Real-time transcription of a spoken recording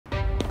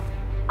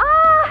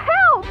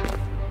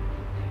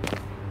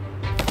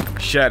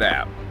shut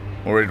up,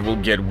 or it will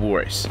get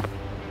worse.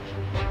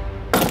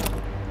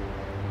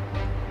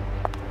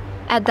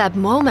 At that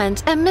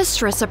moment, a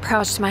mistress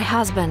approached my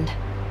husband.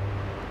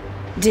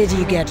 Did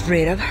you get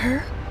rid of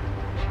her?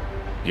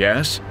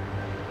 Yes?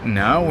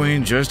 Now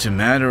ain't just a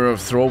matter of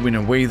throwing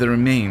away the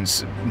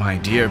remains, my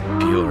dear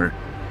Pilar.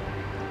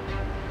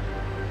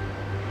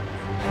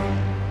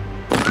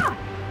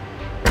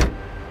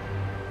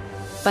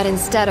 But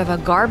instead of a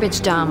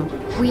garbage dump,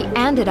 we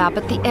ended up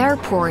at the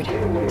airport.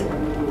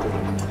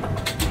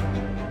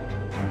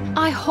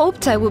 I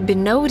hoped I would be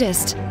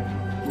noticed,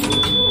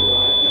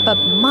 but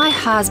my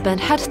husband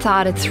had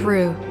thought it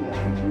through.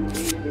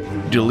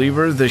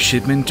 Deliver the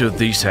shipment to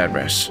this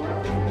address.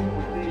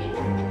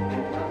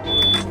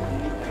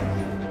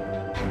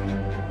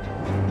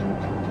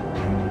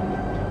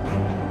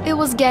 It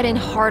was getting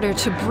harder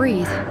to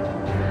breathe,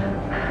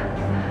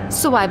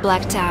 so I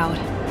blacked out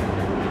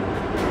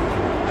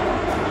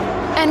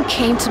and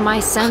came to my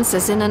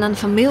senses in an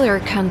unfamiliar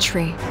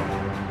country.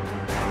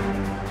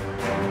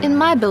 In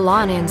my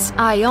belongings,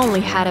 I only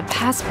had a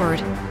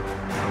passport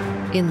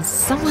in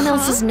someone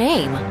else's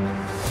name.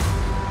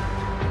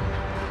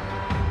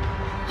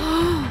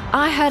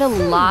 I had a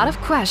lot of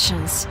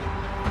questions.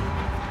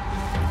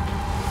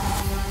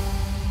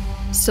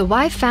 So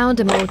I found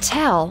a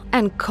motel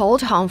and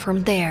called home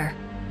from there.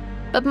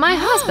 But my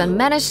husband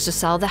managed to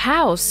sell the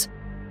house.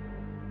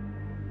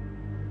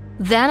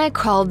 Then I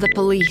called the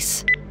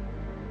police.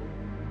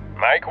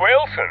 Mike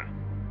Wilson,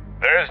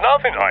 there is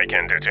nothing I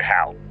can do to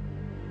help.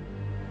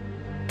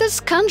 This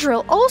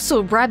scoundrel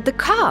also bribed the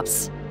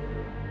cops.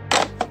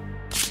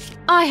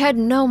 I had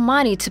no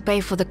money to pay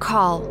for the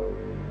call,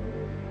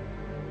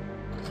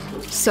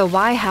 so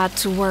I had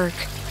to work.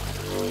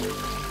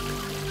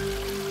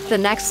 The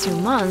next 2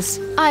 months,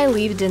 I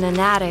lived in an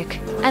attic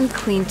and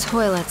cleaned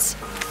toilets,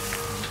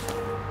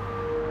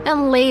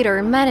 and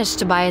later managed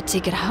to buy a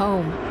ticket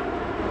home.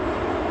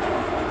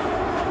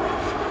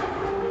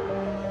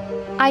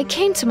 I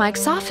came to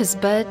Mike's office,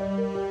 but...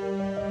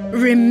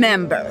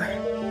 Remember,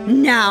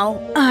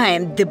 now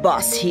I'm the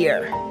boss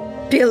here.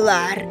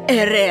 Pilar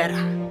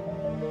Herrera.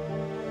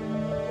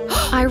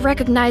 I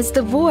recognized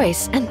the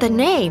voice and the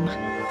name.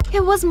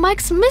 It was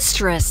Mike's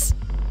mistress.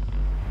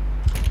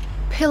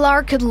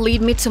 Pilar could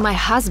lead me to my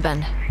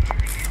husband.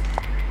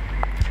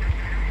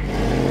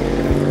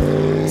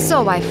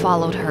 So I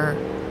followed her.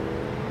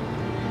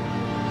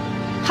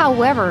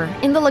 However,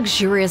 in the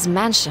luxurious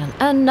mansion,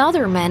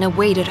 another man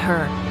awaited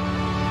her.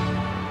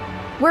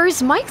 Where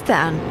is Mike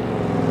then?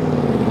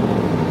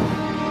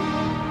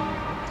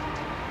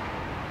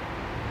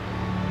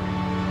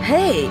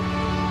 Hey,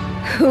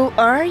 who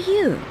are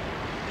you?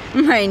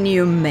 My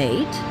new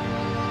maid?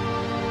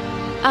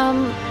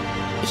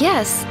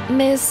 Yes,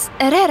 Miss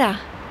Herrera.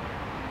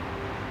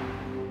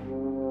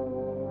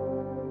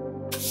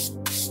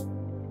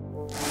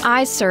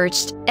 I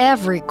searched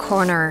every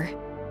corner.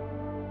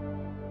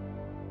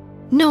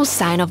 No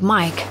sign of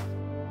Mike.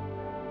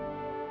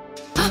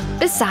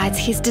 Besides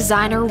his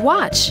designer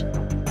watch.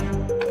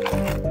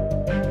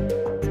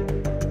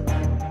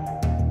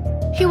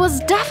 He was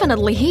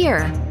definitely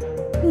here.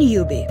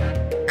 Newbie,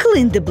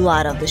 clean the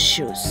blood of the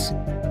shoes.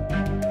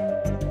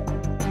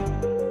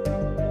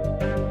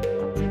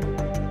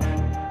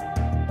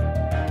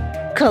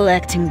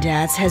 Collecting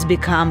debts has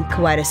become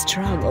quite a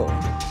struggle.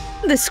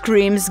 The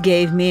screams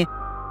gave me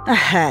a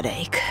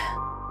headache.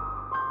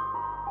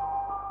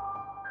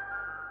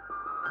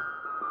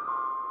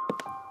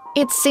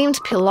 It seemed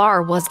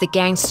Pilar was the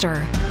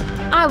gangster.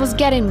 I was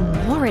getting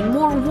more and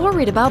more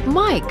worried about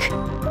Mike.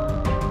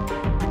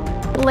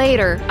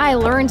 Later, I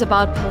learned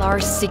about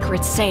Pilar's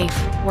secret safe,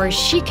 where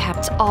she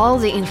kept all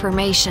the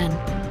information.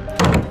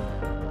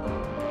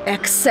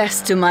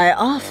 Access to my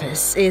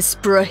office is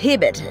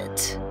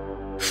prohibited.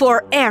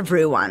 For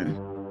everyone.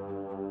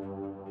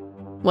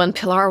 When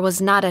Pilar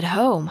was not at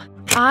home,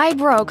 I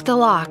broke the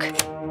lock.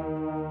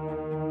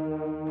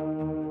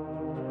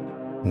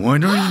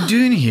 What are you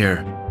doing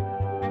here?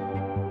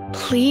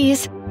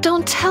 Please,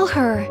 don't tell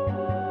her.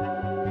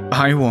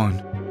 I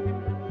won't,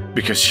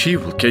 because she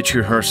will get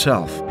you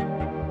herself.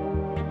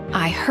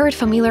 I heard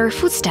familiar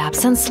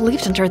footsteps and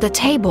slipped under the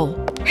table.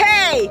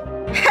 Hey!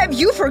 Have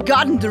you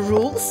forgotten the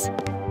rules?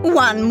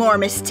 One more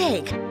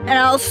mistake, and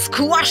I'll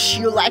squash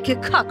you like a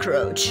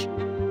cockroach.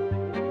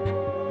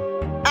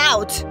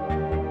 Out!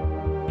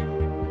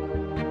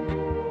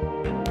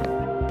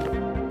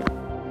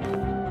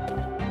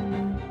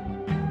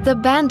 The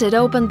bandit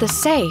opened the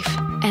safe,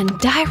 and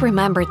I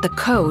remembered the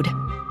code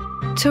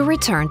to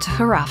return to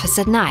her office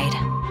at night.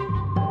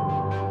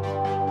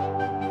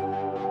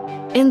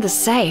 In the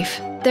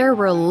safe, there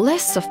were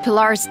lists of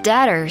Pilar's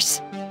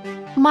debtors.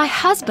 My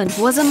husband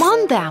was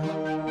among them.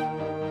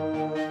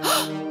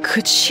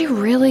 Could she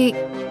really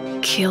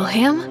kill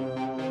him?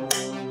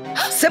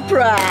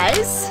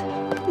 Surprise!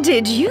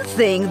 Did you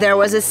think there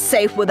was a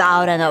safe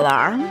without an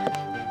alarm?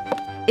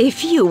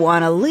 If you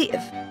want to leave,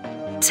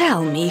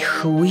 tell me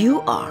who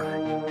you are.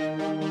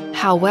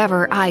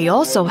 However, I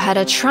also had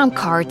a trump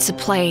card to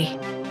play.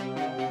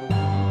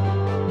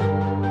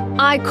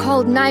 I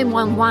called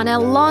 911 a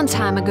long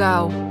time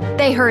ago.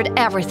 They heard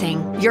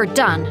everything. You're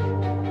done.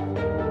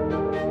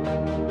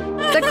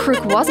 The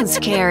crook wasn't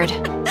scared.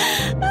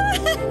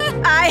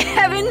 I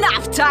have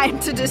enough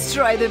time to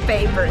destroy the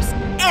papers.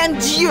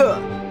 And you!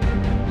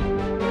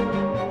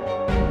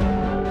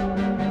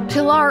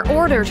 Pilar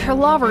ordered her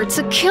lover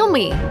to kill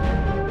me.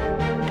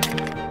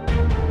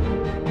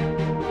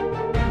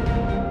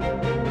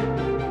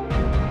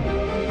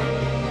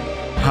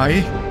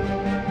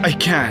 I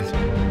can't.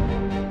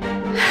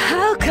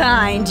 How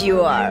kind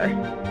you are.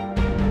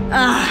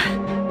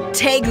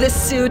 Take the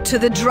suit to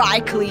the dry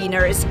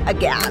cleaners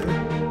again.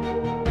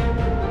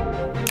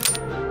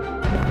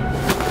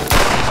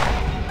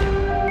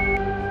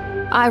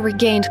 I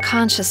regained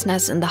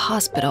consciousness in the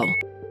hospital.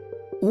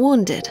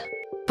 Wounded,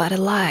 but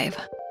alive.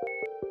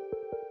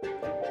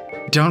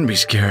 Don't be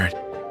scared.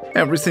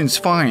 Everything's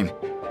fine.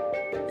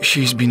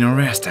 She's been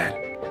arrested.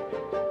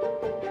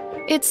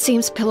 It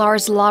seems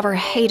Pilar's lover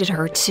hated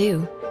her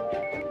too.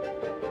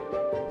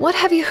 What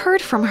have you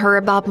heard from her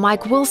about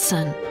Mike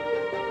Wilson?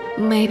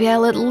 Maybe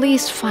I'll at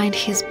least find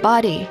his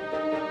body.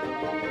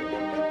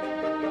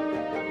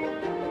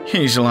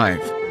 He's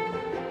alive.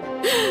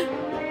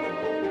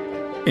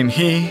 And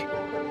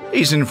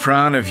he's in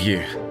front of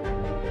you.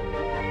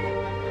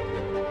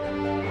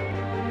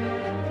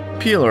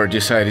 Pilar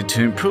decided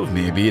to improve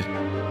me a bit.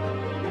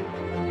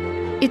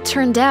 It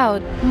turned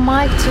out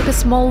Mike took a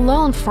small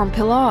loan from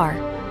Pilar,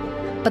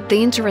 but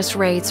the interest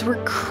rates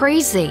were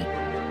crazy.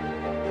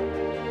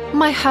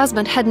 My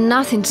husband had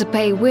nothing to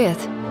pay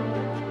with,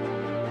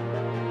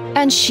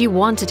 and she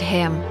wanted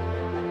him.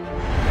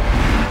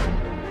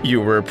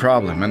 You were a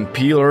problem, and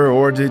Pilar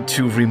ordered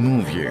to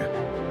remove you.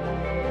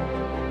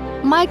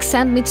 Mike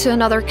sent me to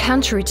another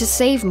country to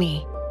save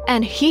me,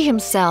 and he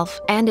himself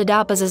ended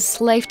up as a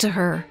slave to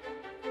her.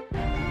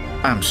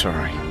 I'm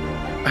sorry.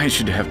 I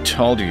should have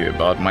told you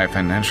about my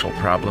financial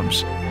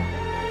problems.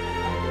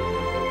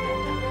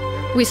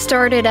 We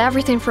started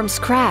everything from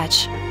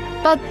scratch,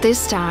 but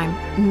this time,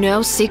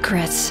 no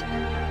secrets.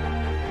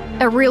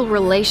 A real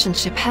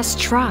relationship has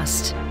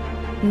trust.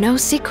 No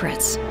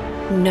secrets,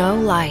 no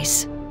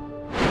lies.